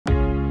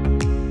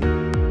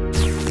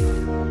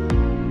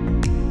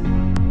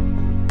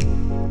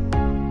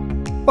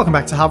Welcome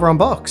back to Hardware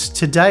Unboxed.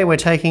 Today we're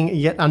taking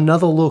yet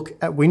another look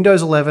at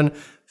Windows 11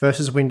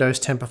 versus Windows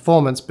 10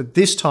 performance, but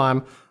this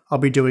time I'll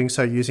be doing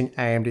so using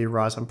AMD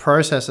Ryzen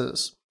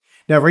processors.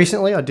 Now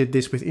recently I did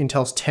this with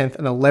Intel's 10th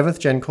and 11th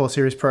Gen Core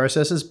series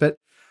processors, but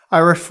I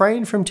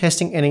refrained from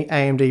testing any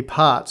AMD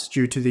parts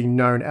due to the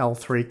known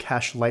L3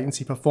 cache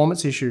latency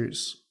performance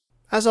issues.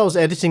 As I was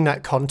editing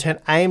that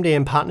content, AMD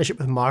in partnership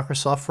with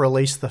Microsoft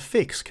released the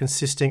fix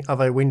consisting of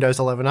a Windows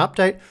 11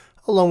 update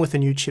along with a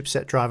new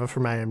chipset driver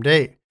from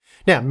AMD.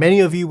 Now, many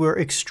of you were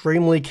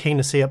extremely keen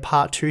to see a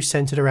part 2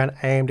 centered around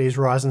AMD's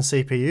Ryzen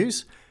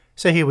CPUs,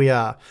 so here we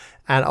are,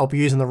 and I'll be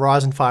using the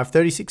Ryzen 5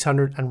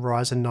 3600 and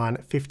Ryzen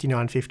 9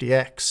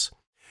 5950X.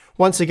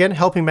 Once again,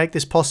 helping make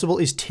this possible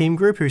is Team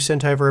Group, who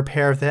sent over a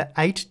pair of their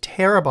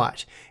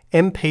 8TB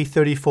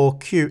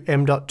MP34Q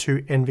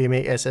M.2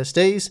 NVMe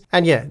SSDs,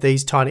 and yeah,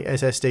 these tiny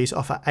SSDs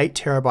offer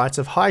 8TB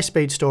of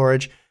high-speed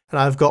storage, and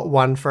I've got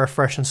one for a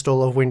fresh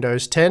install of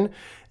Windows 10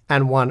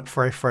 and one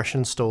for a fresh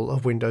install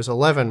of Windows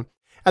 11.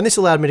 And this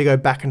allowed me to go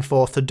back and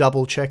forth to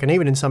double check and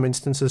even in some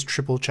instances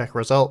triple check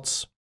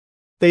results.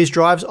 These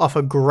drives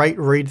offer great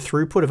read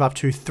throughput of up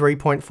to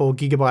 3.4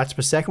 GB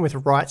per second with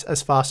writes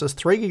as fast as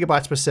 3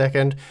 GB per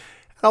second, and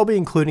I'll be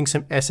including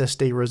some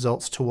SSD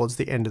results towards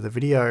the end of the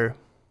video.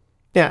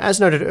 Now,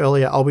 as noted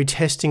earlier, I'll be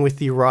testing with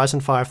the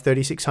Ryzen 5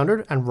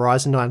 3600 and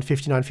Ryzen 9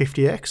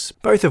 5950X,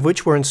 both of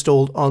which were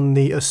installed on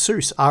the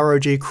Asus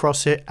ROG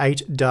Crosshair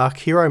 8 Dark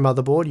Hero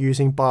motherboard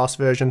using BIOS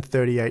version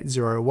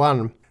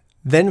 3801.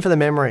 Then for the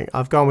memory,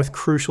 I've gone with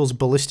Crucial's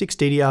Ballistics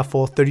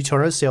DDR4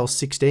 3200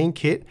 CL16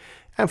 kit,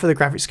 and for the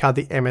graphics card,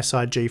 the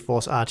MSI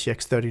GeForce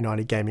RTX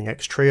 3090 Gaming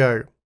X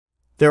Trio.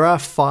 There are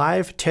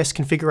 5 test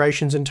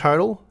configurations in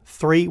total,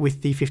 3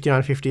 with the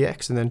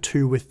 5950X and then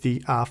 2 with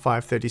the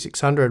R5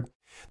 3600.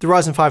 The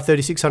Ryzen 5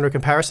 3600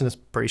 comparison is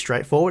pretty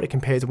straightforward. It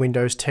compares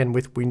Windows 10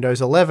 with Windows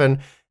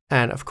 11,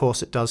 and of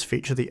course it does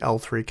feature the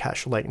L3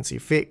 cache latency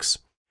fix.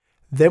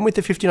 Then with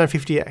the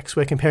 5950X,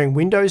 we're comparing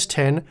Windows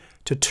 10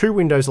 to 2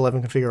 Windows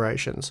 11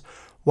 configurations,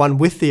 one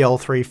with the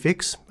L3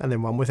 fix and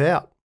then one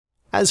without.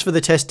 As for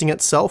the testing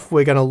itself,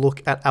 we're going to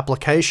look at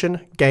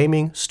application,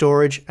 gaming,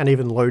 storage, and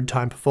even load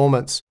time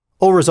performance.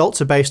 All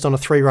results are based on a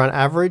 3-run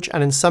average,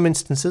 and in some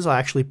instances I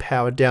actually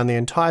powered down the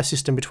entire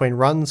system between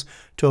runs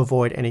to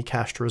avoid any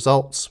cached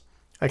results.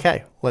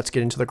 Okay, let's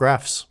get into the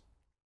graphs.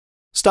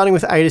 Starting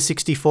with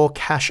AIDA64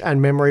 cache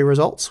and memory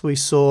results, we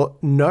saw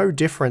no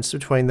difference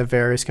between the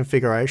various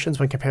configurations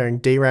when comparing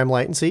DRAM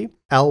latency,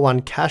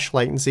 L1 cache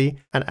latency,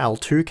 and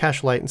L2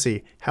 cache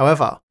latency.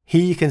 However,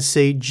 here you can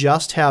see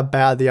just how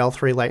bad the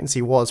L3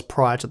 latency was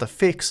prior to the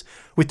fix,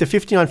 with the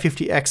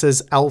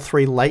 5950X's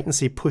L3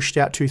 latency pushed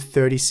out to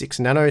 36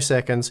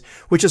 nanoseconds,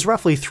 which is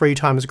roughly 3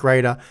 times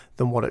greater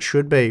than what it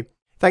should be.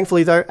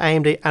 Thankfully though,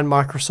 AMD and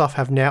Microsoft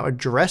have now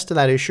addressed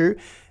that issue,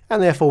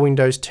 and therefore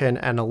Windows 10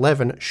 and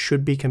 11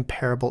 should be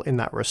comparable in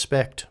that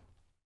respect.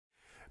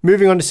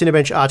 Moving on to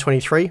Cinebench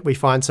R23, we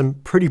find some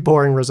pretty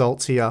boring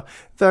results here,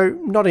 though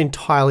not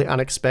entirely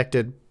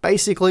unexpected.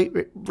 Basically,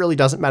 it really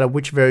doesn't matter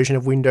which version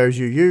of Windows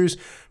you use,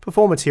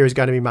 performance here is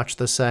going to be much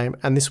the same,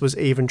 and this was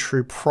even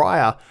true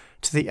prior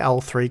to the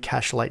L3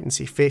 cache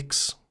latency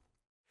fix.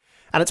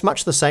 And it's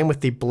much the same with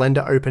the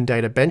Blender Open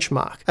Data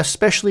benchmark,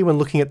 especially when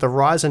looking at the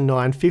Ryzen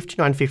 9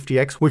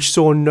 5950X, which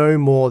saw no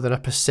more than a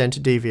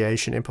 %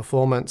 deviation in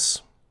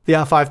performance. The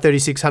R5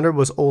 3600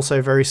 was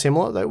also very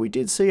similar, though we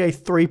did see a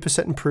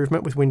 3%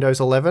 improvement with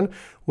Windows 11,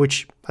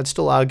 which I'd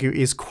still argue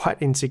is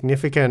quite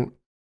insignificant.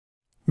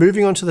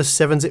 Moving on to the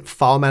 7-zip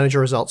file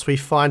manager results, we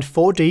find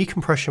for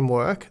decompression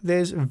work,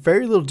 there's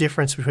very little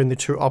difference between the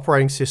two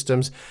operating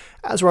systems,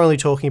 as we're only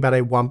talking about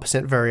a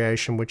 1%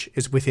 variation, which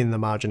is within the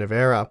margin of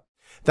error.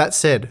 That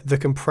said, the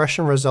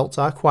compression results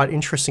are quite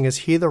interesting, as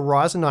here the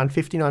Ryzen 9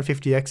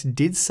 5950X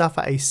did suffer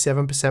a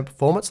 7%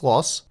 performance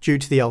loss due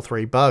to the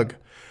L3 bug,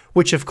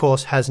 which of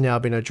course has now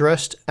been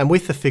addressed, and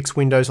with the fix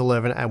Windows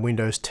 11 and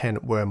Windows 10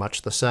 were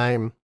much the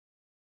same.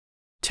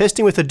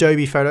 Testing with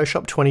Adobe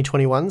Photoshop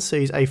 2021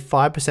 sees a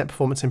 5%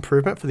 performance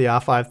improvement for the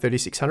R5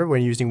 3600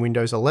 when using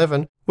Windows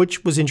 11,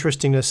 which was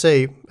interesting to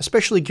see,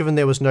 especially given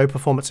there was no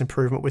performance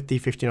improvement with the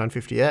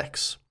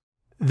 5950X.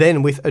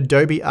 Then with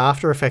Adobe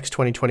After Effects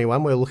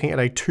 2021, we're looking at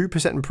a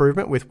 2%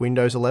 improvement with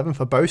Windows 11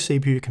 for both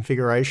CPU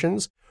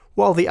configurations,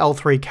 while the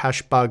L3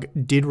 cache bug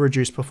did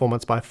reduce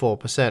performance by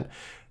 4%.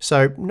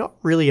 So not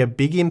really a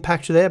big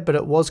impact there, but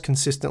it was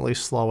consistently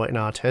slower in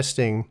our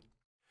testing.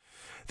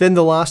 Then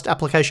the last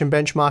application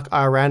benchmark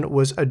I ran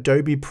was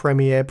Adobe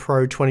Premiere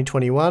Pro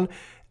 2021,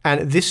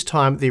 and this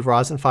time the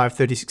Ryzen 5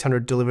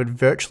 3600 delivered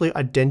virtually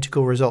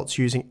identical results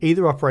using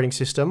either operating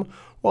system,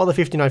 while the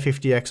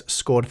 5950X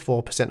scored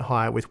 4%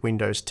 higher with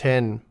Windows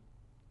 10.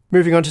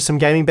 Moving on to some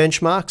gaming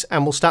benchmarks,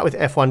 and we'll start with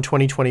F1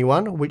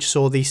 2021, which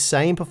saw the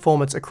same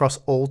performance across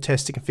all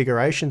tested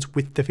configurations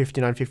with the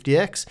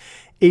 5950X.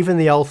 Even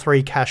the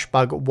L3 cache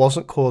bug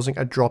wasn't causing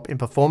a drop in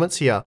performance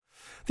here.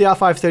 The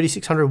R5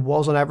 3600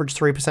 was on average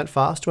 3%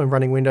 faster when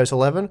running Windows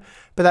 11,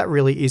 but that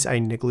really is a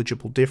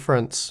negligible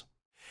difference.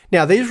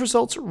 Now, these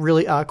results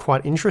really are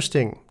quite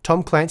interesting.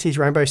 Tom Clancy's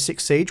Rainbow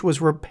Six Siege was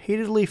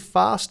repeatedly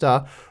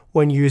faster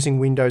when using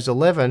Windows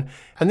 11,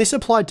 and this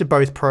applied to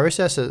both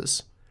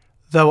processors,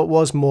 though it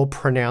was more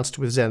pronounced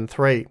with Zen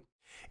 3.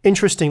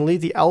 Interestingly,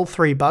 the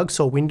L3 bug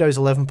saw Windows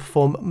 11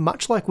 perform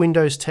much like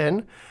Windows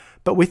 10,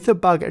 but with the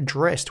bug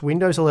addressed,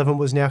 Windows 11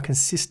 was now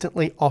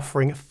consistently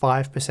offering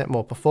 5%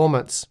 more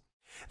performance.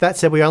 That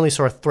said, we only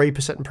saw a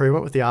 3%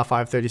 improvement with the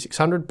R5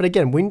 3600, but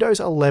again, Windows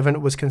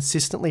 11 was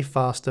consistently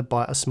faster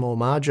by a small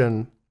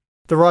margin.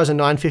 The Ryzen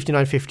 9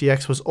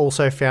 5950X was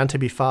also found to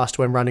be fast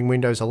when running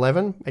Windows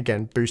 11,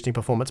 again boosting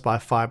performance by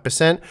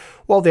 5%,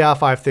 while the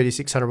R5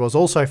 3600 was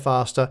also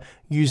faster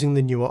using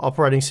the newer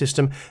operating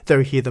system,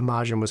 though here the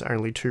margin was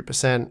only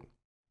 2%.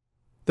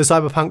 The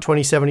Cyberpunk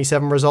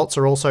 2077 results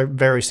are also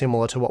very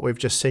similar to what we've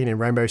just seen in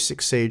Rainbow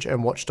Six Siege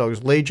and Watch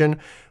Dogs Legion.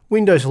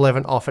 Windows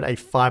 11 offered a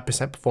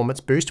 5%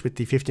 performance boost with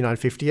the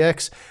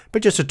 5950X,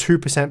 but just a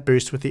 2%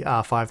 boost with the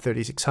R5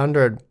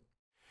 3600.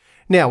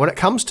 Now, when it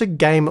comes to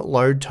game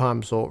load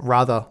times, or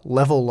rather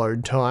level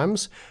load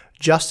times,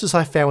 just as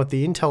I found with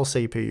the Intel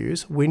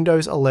CPUs,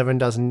 Windows 11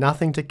 does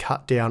nothing to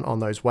cut down on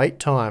those wait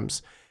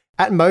times.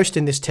 At most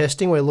in this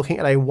testing, we're looking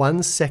at a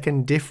 1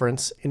 second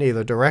difference in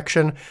either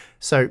direction,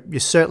 so you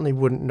certainly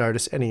wouldn't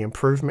notice any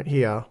improvement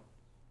here.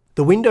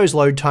 The Windows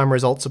load time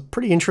results are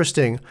pretty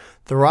interesting.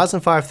 The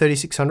Ryzen 5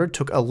 3600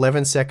 took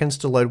 11 seconds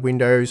to load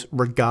Windows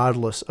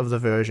regardless of the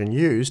version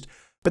used,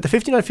 but the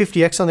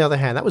 5950X on the other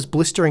hand, that was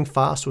blistering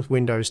fast with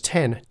Windows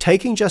 10,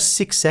 taking just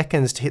 6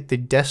 seconds to hit the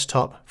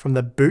desktop from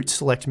the boot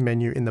select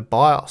menu in the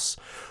BIOS.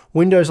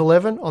 Windows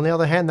 11, on the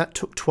other hand, that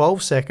took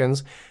 12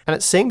 seconds, and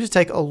it seemed to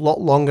take a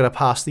lot longer to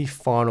pass the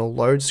final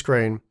load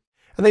screen.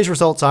 And these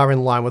results are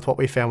in line with what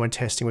we found when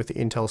testing with the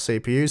Intel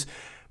CPUs,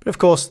 but of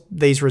course,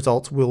 these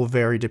results will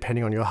vary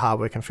depending on your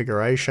hardware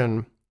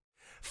configuration.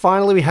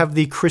 Finally, we have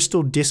the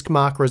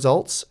CrystalDiskMark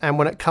results, and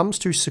when it comes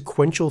to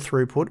sequential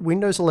throughput,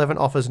 Windows 11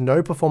 offers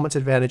no performance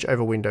advantage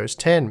over Windows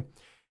 10.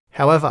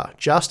 However,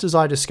 just as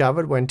I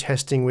discovered when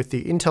testing with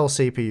the Intel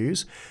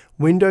CPUs,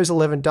 Windows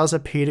 11 does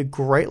appear to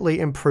greatly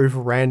improve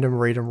random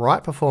read and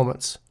write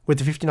performance. With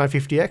the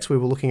 5950X, we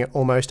were looking at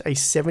almost a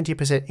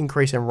 70%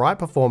 increase in write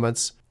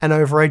performance and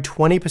over a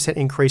 20%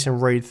 increase in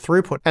read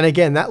throughput. And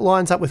again, that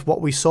lines up with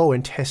what we saw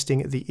when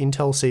testing the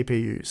Intel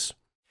CPUs.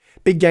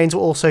 Big gains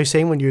were also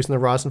seen when using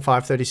the Ryzen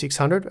 5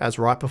 3600, as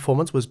write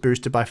performance was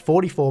boosted by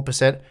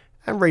 44%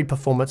 and read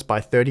performance by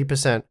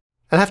 30%.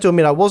 I have to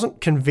admit, I wasn't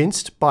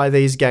convinced by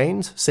these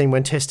gains seen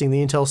when testing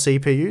the Intel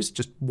CPUs,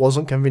 just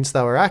wasn't convinced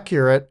they were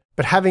accurate,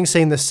 but having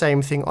seen the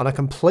same thing on a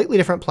completely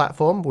different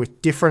platform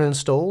with different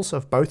installs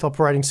of both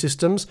operating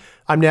systems,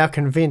 I'm now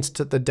convinced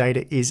that the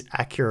data is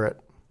accurate.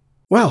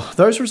 Well,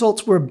 those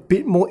results were a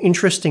bit more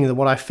interesting than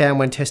what I found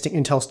when testing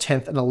Intel's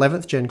 10th and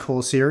 11th Gen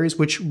core series,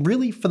 which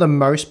really for the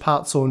most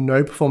part saw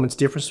no performance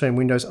difference between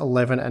Windows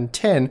 11 and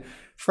 10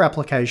 for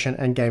application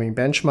and gaming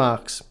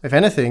benchmarks. If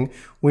anything,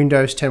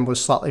 Windows 10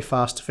 was slightly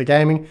faster for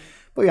gaming,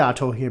 but we are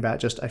talking about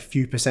just a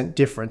few percent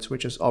difference,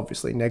 which is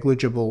obviously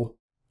negligible.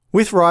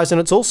 With Ryzen,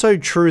 it's also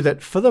true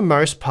that for the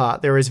most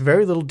part, there is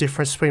very little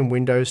difference between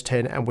Windows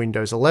 10 and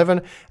Windows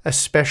 11,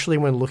 especially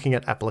when looking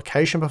at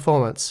application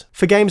performance.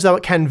 For games though,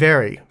 it can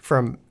vary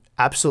from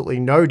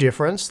absolutely no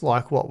difference,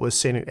 like what was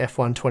seen in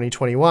F1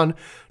 2021,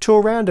 to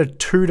around a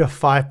 2 to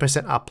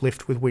 5%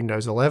 uplift with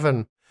Windows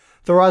 11.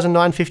 The Ryzen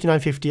 9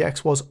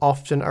 5950X was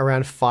often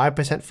around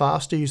 5%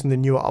 faster using the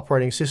newer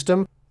operating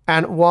system,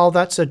 and while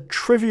that's a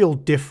trivial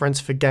difference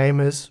for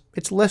gamers,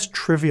 it's less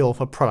trivial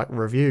for product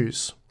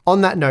reviews.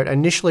 On that note,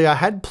 initially I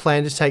had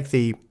planned to take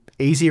the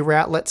easy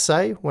route, let's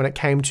say, when it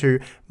came to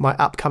my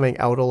upcoming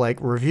Alder Lake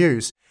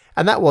reviews,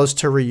 and that was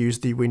to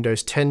reuse the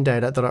Windows 10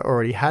 data that I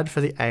already had for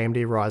the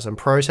AMD Ryzen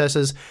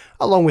processors,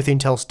 along with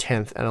Intel's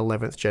 10th and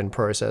 11th Gen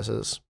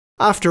processors.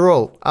 After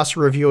all, us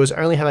reviewers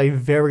only have a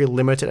very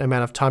limited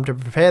amount of time to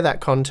prepare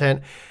that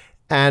content,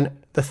 and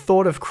the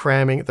thought of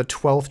cramming the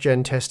 12th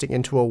Gen testing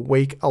into a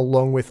week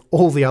along with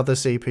all the other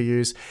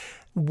CPUs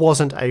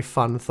wasn't a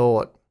fun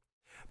thought.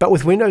 But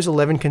with Windows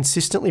 11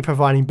 consistently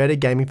providing better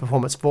gaming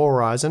performance for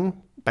Ryzen,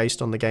 based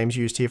on the games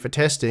used here for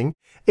testing,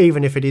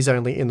 even if it is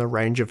only in the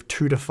range of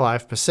 2 to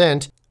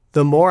 5%,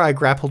 the more I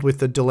grappled with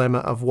the dilemma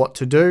of what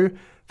to do,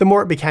 the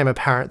more it became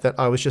apparent that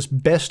I was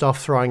just best off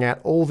throwing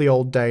out all the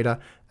old data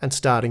and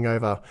starting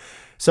over.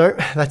 So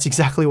that's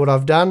exactly what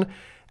I've done,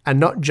 and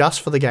not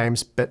just for the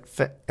games, but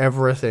for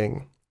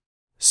everything.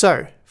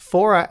 So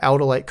for our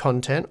Alder Lake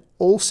content,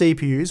 all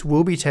CPUs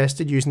will be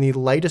tested using the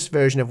latest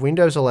version of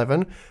Windows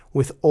 11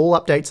 with all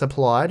updates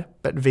applied,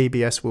 but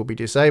VBS will be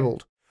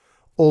disabled.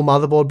 All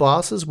motherboard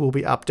BIOSes will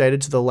be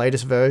updated to the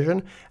latest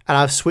version, and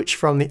I've switched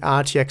from the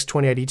RTX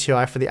 2080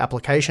 Ti for the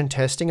application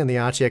testing and the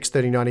RTX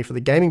 3090 for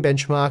the gaming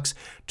benchmarks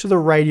to the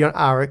Radeon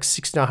RX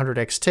 6900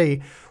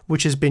 XT,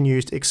 which has been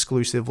used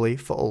exclusively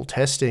for all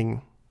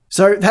testing.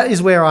 So that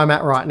is where I'm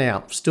at right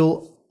now.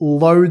 Still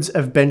loads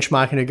of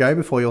benchmarking to go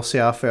before you'll see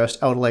our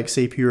first Alder Lake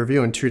CPU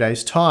review in 2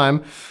 days'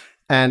 time,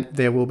 and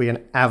there will be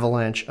an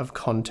avalanche of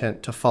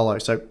content to follow.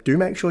 So do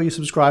make sure you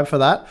subscribe for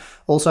that.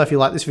 Also, if you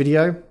like this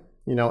video,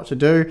 you know what to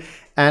do.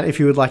 And if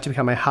you would like to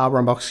become a Hardware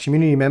Unboxed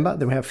community member,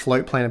 then we have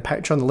Floatplane and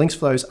Patreon. The links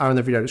for those are in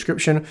the video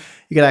description.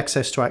 You get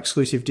access to our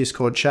exclusive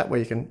Discord chat where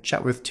you can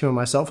chat with Tim and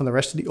myself and the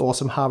rest of the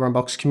awesome Hardware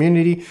Unboxed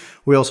community.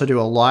 We also do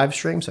a live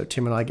stream, so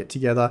Tim and I get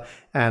together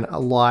and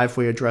live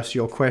we address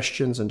your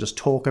questions and just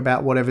talk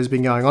about whatever's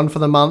been going on for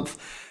the month,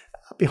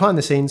 behind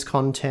the scenes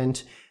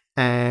content,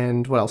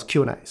 and what else?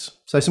 Q&As.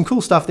 So some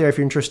cool stuff there if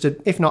you're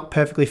interested. If not,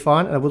 perfectly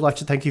fine. And I would like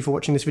to thank you for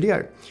watching this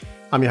video.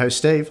 I'm your host,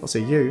 Steve. I'll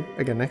see you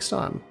again next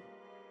time.